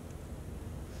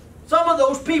 Some of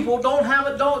those people don't have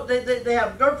they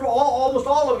have dirt floors. Almost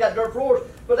all of them got dirt floors,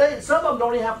 but some of them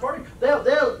don't even have furniture.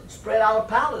 They'll spread out a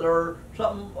pallet or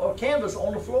something or canvas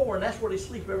on the floor, and that's where they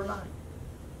sleep every night.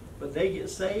 But they get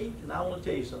saved, and I want to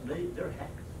tell you something. They're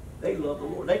happy. They love the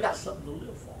Lord. They got something to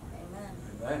live for. Amen.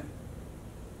 Amen.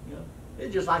 You know,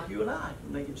 it's just like you and I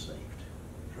when they get saved.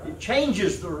 Right. It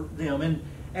changes them,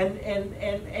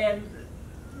 and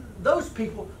those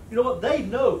people, you know what, they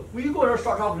know. When you go in there and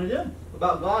start talking to them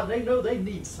about God, they know they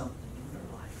need something in their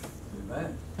life.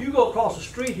 Amen. You go across the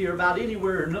street here, about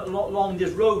anywhere along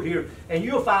this road here, and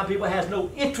you'll find people that has no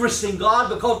interest in God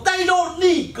because they don't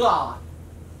need God.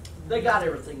 They got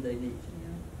everything they need.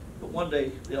 But one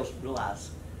day they'll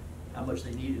realize how much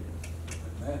they needed it.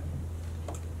 Amen.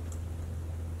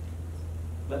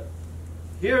 But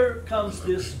here comes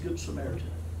this Good Samaritan.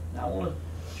 Now I want to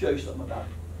show you something about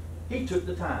him. He took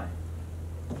the time.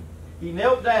 He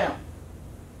knelt down.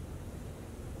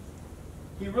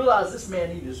 He realized this man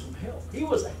needed some help. He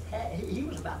was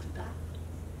about to die.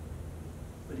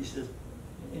 But he says,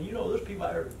 and you know, those people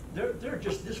out there, they're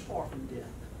just this far from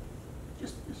death.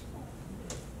 Just this far from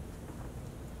death.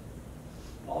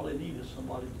 All they need is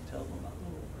somebody to tell them about the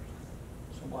Lord.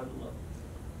 Somebody to love them.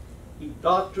 He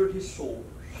doctored his sores,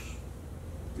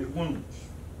 his wounds.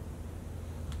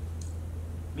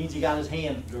 Means he got his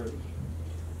hands dirty.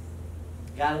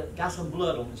 Got some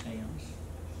blood on his hands.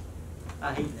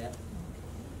 I hate that.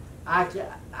 I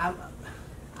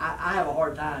have a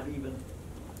hard time even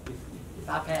if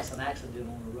I pass an accident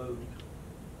on the road.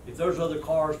 If there's other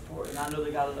cars and I know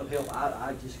they got enough help,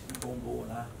 I just keep on going.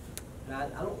 I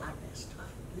don't like that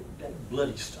stuff, that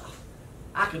bloody stuff.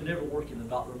 I could never work in a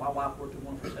doctor. My wife worked in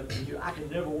one for 17 years. I could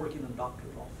never work in a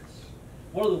doctor's office.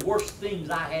 One of the worst things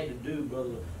I had to do,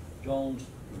 Brother Jones,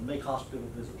 was make hospital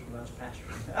visits when I was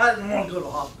pastoring. I didn't want to go to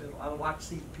the hospital. I don't like to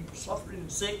see people suffering and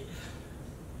sick.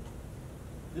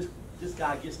 This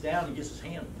guy gets down and gets his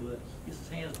hands bloody. Gets his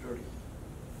hands dirty.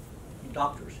 He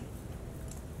doctors him.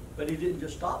 But he didn't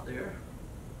just stop there.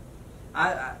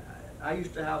 I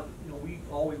used to have, we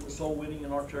always were soul winning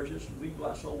in our churches, and we'd go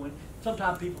out soul winning.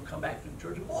 Sometimes people come back to the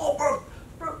church and, oh,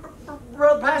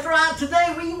 Brother Pastor,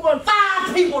 today we won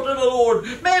 5 people to the Lord.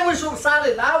 Man, we're so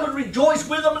excited. And I would rejoice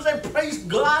with them and say, praise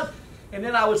God. And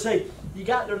then I would say, you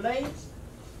got their names?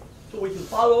 So we can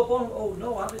follow up on them? Oh,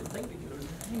 no, I didn't think to get them.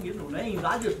 I didn't get no names.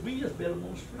 We just bet them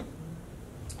on the street.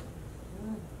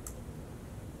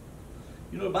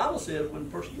 The Bible says when a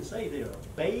person gets saved, they're a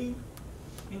babe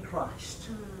in Christ.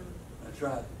 That's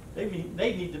right. They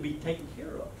need to be taken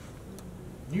care of.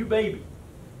 New baby.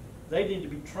 They need to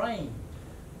be trained.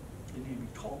 They need to be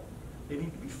taught. They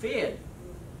need to be fed.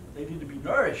 They need to be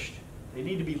nourished. They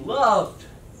need to be loved.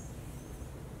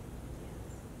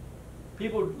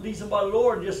 People lead somebody to the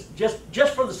Lord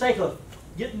just for the sake of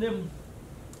getting them,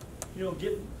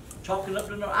 chalking up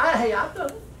to them. Hey, I've done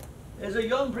it. As a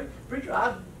young preacher,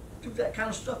 I do that kind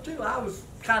of stuff too. I was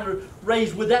kind of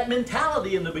raised with that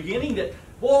mentality in the beginning that,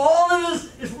 well, all it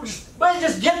is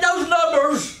just get those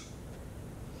numbers.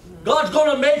 God's going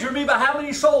to measure me by how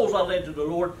many souls I led to the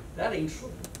Lord. That ain't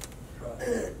true.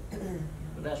 Right.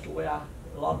 But that's the way a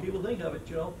lot of people think of it,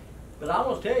 But I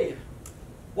want to tell you,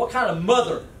 what kind of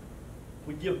mother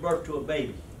would give birth to a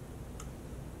baby?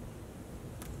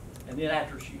 And then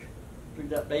after she threw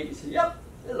that baby, said, yep,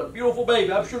 it's a beautiful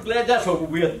baby. I'm sure glad that's over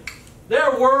with.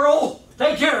 There, world,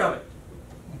 take care of it.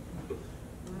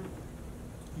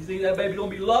 You think that baby's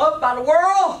going to be loved by the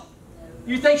world?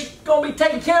 You think she's going to be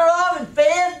taken care of and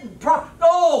fed?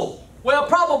 No. Well,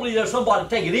 probably there's somebody to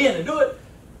take it in and do it.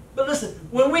 But listen,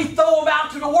 when we throw them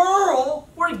out to the world,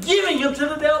 we're giving them to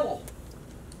the devil.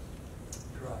 That's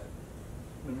right.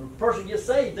 When a person gets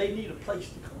saved, they need a place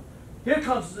to come. Here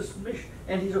comes this mission,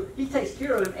 and he takes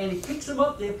care of him, and he picks him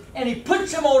up there, and he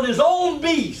puts him on his own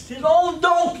beast, his own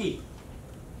donkey.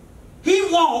 He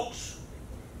walks,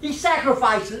 he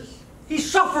sacrifices, he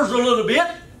suffers a little bit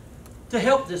to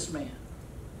help this man.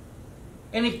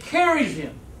 And he carries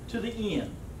him to the end.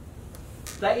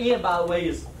 That end, by the way,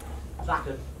 is like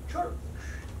a church.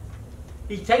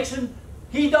 He takes him,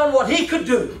 he done what he could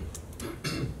do.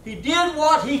 He did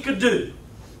what he could do.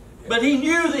 But he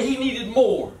knew that he needed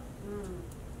more.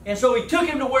 And so he took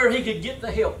him to where he could get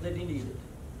the help that he needed.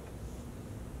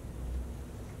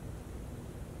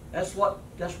 That's what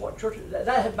church is.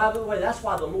 By the way, that's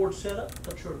why the Lord set up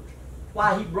the church.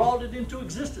 Why He brought it into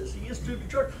existence. He instituted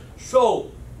the church.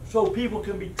 So people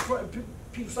can be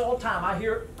people say all the time,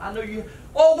 I know you,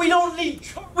 oh, we don't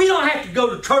have to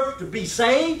go to church to be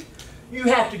saved. You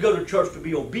have to go to church to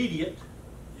be obedient.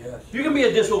 Yes. You can be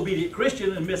a disobedient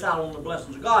Christian and miss out on the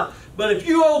blessings of God. But if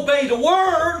you obey the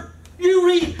Word, you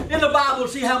read in the Bible and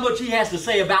see how much He has to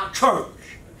say about church.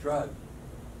 That's right.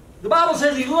 The Bible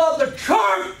says He loved the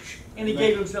church and He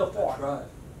gave Himself for it. That's right.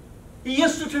 He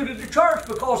instituted the church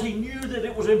because He knew that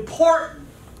it was important.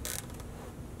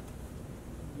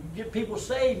 You get people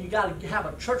saved, you got to have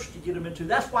a church to get them into.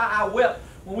 That's why I wept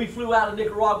when we flew out of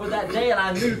Nicaragua that day, and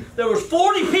I knew there was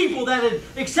 40 people that had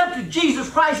accepted Jesus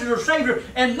Christ as their Savior,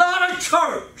 and not a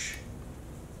church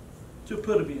to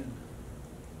put them in.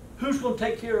 Who's going to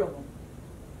take care of them?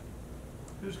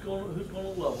 Who's going to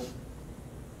love them?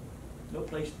 No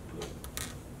place to put them.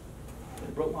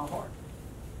 It broke my heart.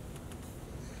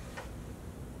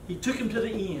 He took him to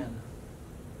the end.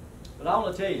 But I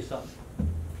want to tell you something.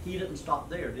 He didn't stop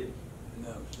there, did he?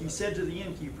 No. He said to the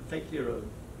innkeeper, take care of him.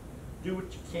 Do what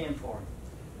you can for him.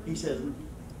 He says, and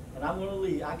I'm going to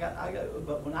leave.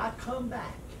 But when I come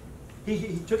back,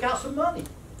 he took out some money.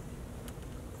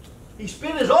 He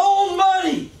spent his own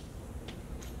money.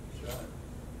 That's right.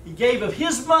 He gave of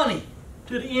his money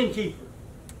to the innkeeper.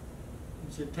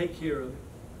 He said, take care of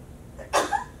it.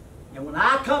 And when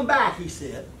I come back, he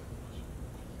said,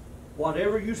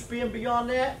 whatever you spend beyond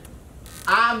that,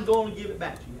 I'm going to give it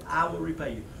back to you. I will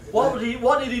repay you. What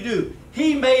did he do?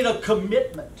 He made a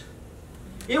commitment.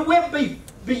 It went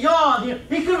beyond him.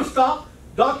 He could have stopped,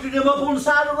 doctored him up on the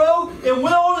side of the road, and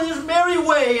went on his merry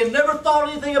way and never thought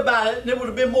anything about it, and it would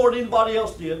have been more than anybody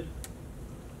else did.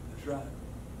 That's right.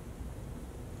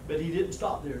 But he didn't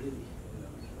stop there, did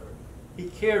he? He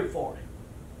cared for him.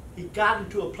 He got him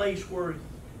to a place where he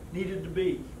needed to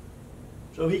be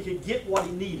so he could get what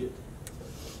he needed.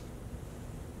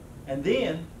 And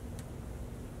then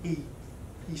he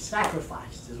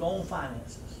sacrificed his own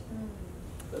finances.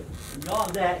 But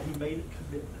beyond that, he made a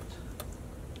commitment.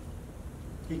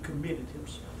 He committed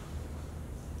himself.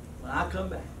 When I come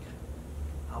back,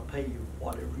 I'll pay you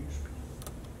whatever you spend.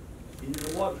 You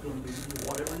know what it's going to be,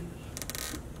 whatever it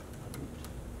is.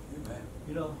 Amen.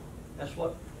 You know, that's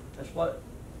what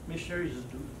missionaries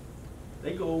do.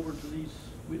 They go over to these,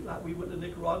 like we went to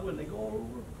Nicaragua, and they go all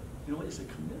over. You know, it's a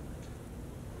commitment.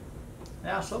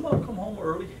 Now, some of them come home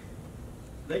early.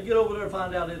 They get over there and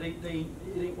find out it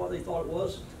ain't what they thought it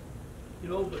was. You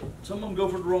know, but some of them go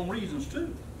for the wrong reasons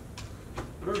too.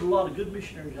 But there's a lot of good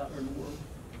missionaries out there in the world.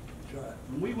 That's right.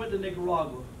 When we went to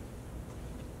Nicaragua,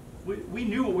 we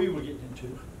knew what we were getting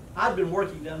into. I'd been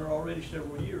working down there already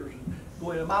several years.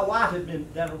 And my wife had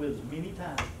been down there with us many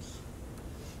times.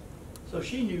 So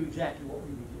she knew exactly what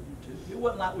we were getting into. It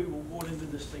wasn't like we were going into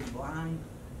this thing blind.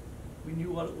 We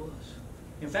knew what it was.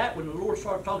 In fact, when the Lord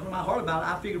started talking to my heart about it,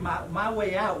 I figured my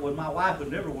way out was my wife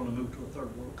would never want to move to a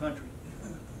third world country.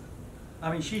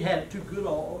 I mean, she had it too good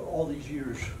all these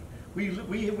years. We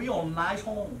own a nice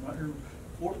home right here in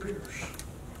Fort Pierce.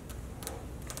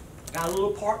 Got a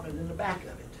little apartment in the back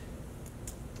of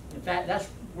it. In fact, that's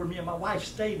where me and my wife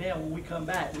stay now when we come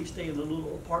back. We stay in a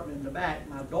little apartment in the back.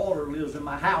 My daughter lives in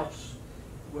my house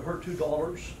with her 2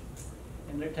 daughters,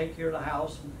 and they take care of the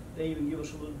house, and they even give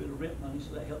us a little bit of rent money,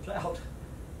 so that helps out.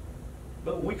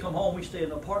 But when we come home, we stay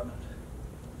in an apartment.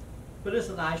 But it's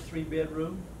a nice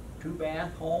 3-bedroom,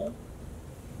 2-bath home.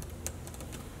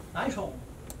 Nice home.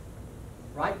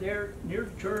 Right there near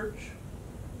the church,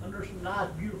 under some nice,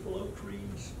 beautiful oak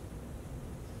trees.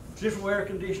 Central air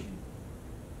conditioning.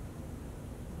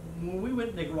 When we went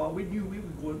to Nicaragua, we knew we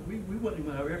wouldn't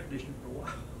even have air conditioning for a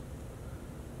while.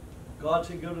 God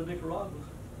said go to Nicaragua.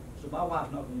 So my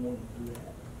wife's not going to want to do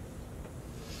that.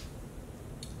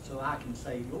 So I can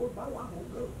say, Lord, my wife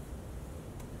won't go.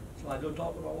 So I go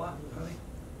talk to my wife and say, honey,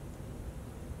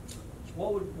 so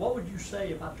what would you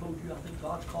say if I told you I think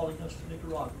God's calling us to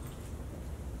Nicaragua?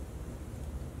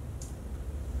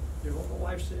 You know what my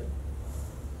wife said?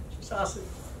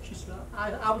 She said,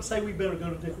 I would say we better go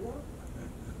to Nicaragua.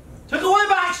 Took away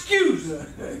my excuse.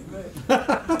 Amen.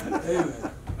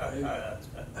 Amen. Amen.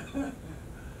 Amen.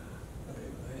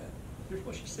 Here's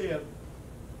what she said.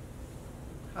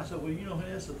 I said, well, you know,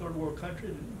 it's a third world country,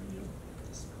 and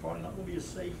it's probably not going to be as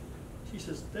safe. She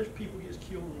says, there's people get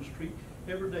killed on the street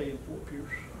every day in Fort Pierce.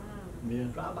 Yeah.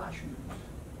 Drive-by shootings.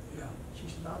 Yeah. She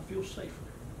said, I'd feel safer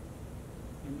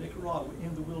in Nicaragua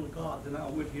in the will of God than I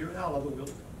would here out of the will of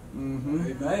God.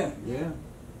 Mm-hmm. Amen. Yeah.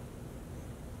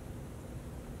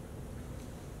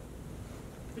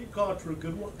 Thank God for a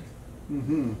good wife.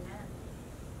 Mm-hmm.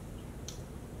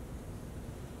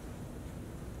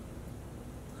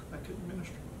 I couldn't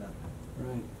minister without her.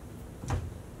 Right.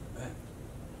 Amen.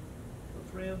 But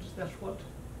friends, that's what,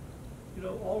 you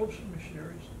know, all of us are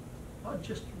missionaries. Not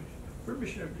just missionaries. We're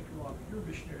missionaries in Nicaragua. You're a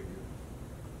missionary here.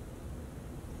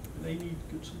 And they need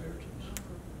good Samaritans.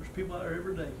 There's people out there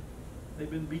every day. They've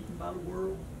been beaten by the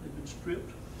world. They've been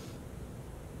stripped.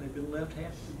 They've been left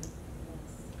half dead.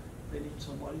 They need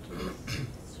somebody to care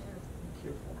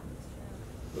for them.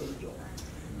 Brother Joel.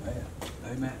 Amen.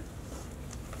 Amen.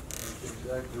 That's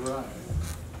exactly right.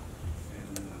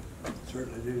 And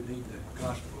certainly do need the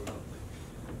gospel, don't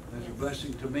they? That's a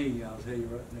blessing to me, I'll tell you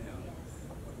right now.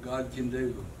 What God can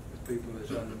do with people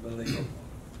is unbelievable.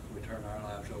 We turn our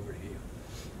lives over to Him.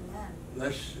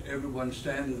 Let's everyone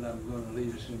stand, and I'm going to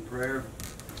lead us in prayer,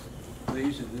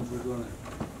 please, and then we're going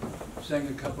to sing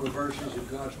a couple of verses. If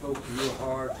God spoke to your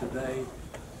heart today,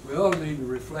 we all need to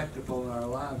reflect upon our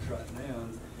lives right now.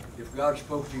 And if God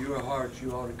spoke to your heart,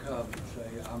 you ought to come and say,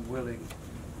 I'm willing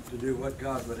to do what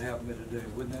God would have me to do.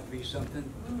 Wouldn't that be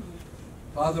something?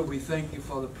 Father, we thank you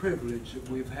for the privilege that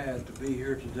we've had to be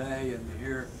here today and to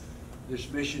hear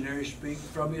this missionary speak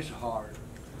from his heart.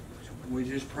 We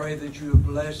just pray that you would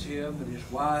bless him and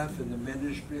his wife and the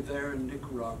ministry there in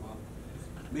Nicaragua.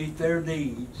 Meet their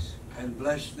needs and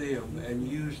bless them and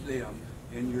use them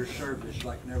in your service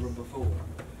like never before.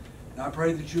 And I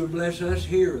pray that you would bless us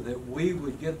here, that we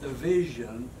would get the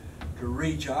vision to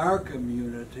reach our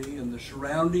community and the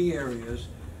surrounding areas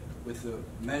with the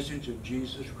message of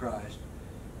Jesus Christ.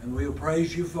 And we'll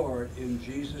praise you for it. In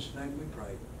Jesus' name we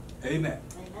pray. Amen.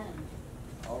 Amen.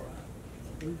 All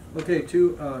right. Okay,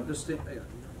 just stay.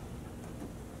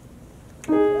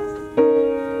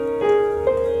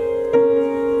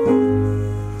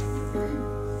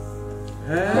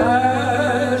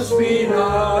 Ask me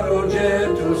not, O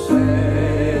gentle Savior,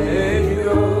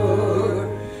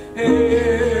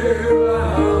 hear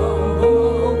my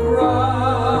humble cry.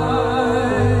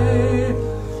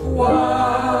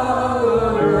 While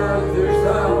on earth there's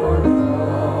thou art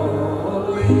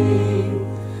calling,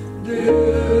 do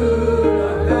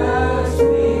not pass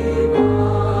me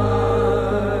by.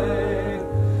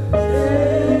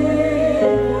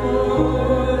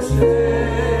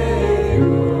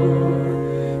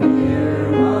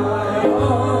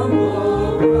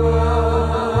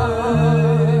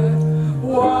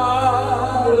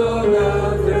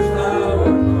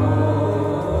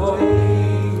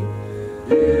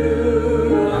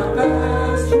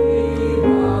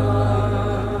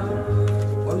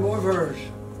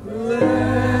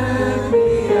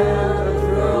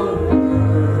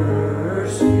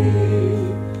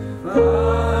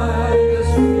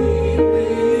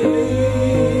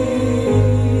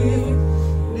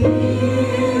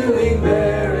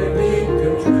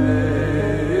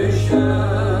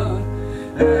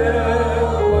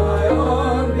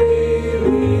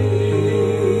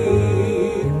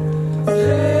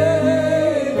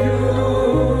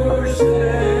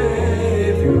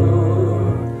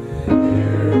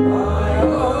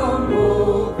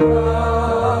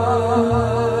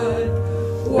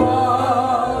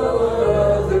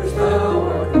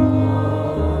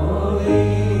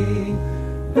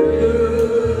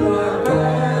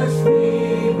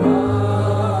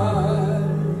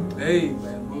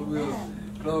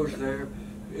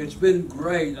 It's been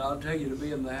great, I'll tell you, to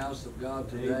be in the house of God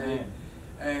today. Amen.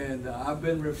 And I've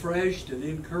been refreshed and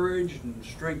encouraged and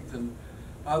strengthened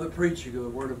by the preaching of the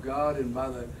Word of God and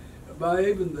by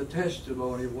even the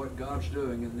testimony of what God's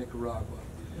doing in Nicaragua.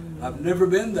 Mm-hmm. I've never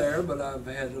been there, but I've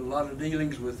had a lot of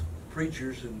dealings with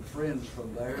preachers and friends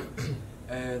from there.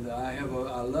 And I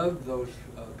love those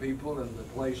people and the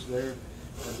place there.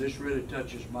 And this really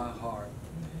touches my heart.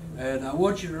 And I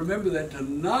want you to remember that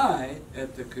tonight,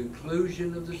 at the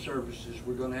conclusion of the services,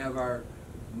 we're going to have our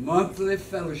monthly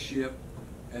fellowship,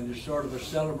 and there's sort of a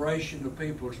celebration of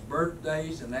people's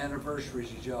birthdays and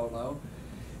anniversaries, as y'all know.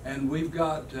 And we've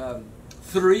got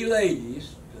 3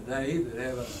 ladies today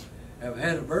that have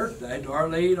had a birthday.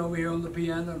 Darlene over here on the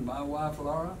piano, and my wife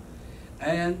Laura,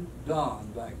 and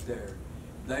Dawn back there.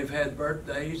 They've had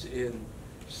birthdays in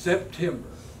September.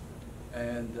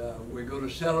 And we're going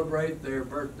to celebrate their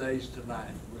birthdays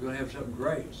tonight. We're going to have something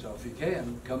great. So if you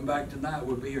can, come back tonight.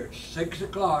 We'll be here at 6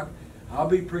 o'clock. I'll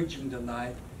be preaching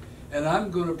tonight. And I'm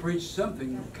going to preach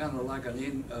something kind of like a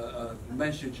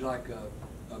message, like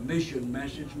a mission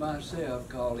message myself,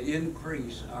 called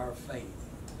Increase Our Faith.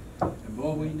 And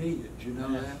boy, we need it. You know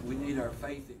that? We need our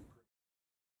faith.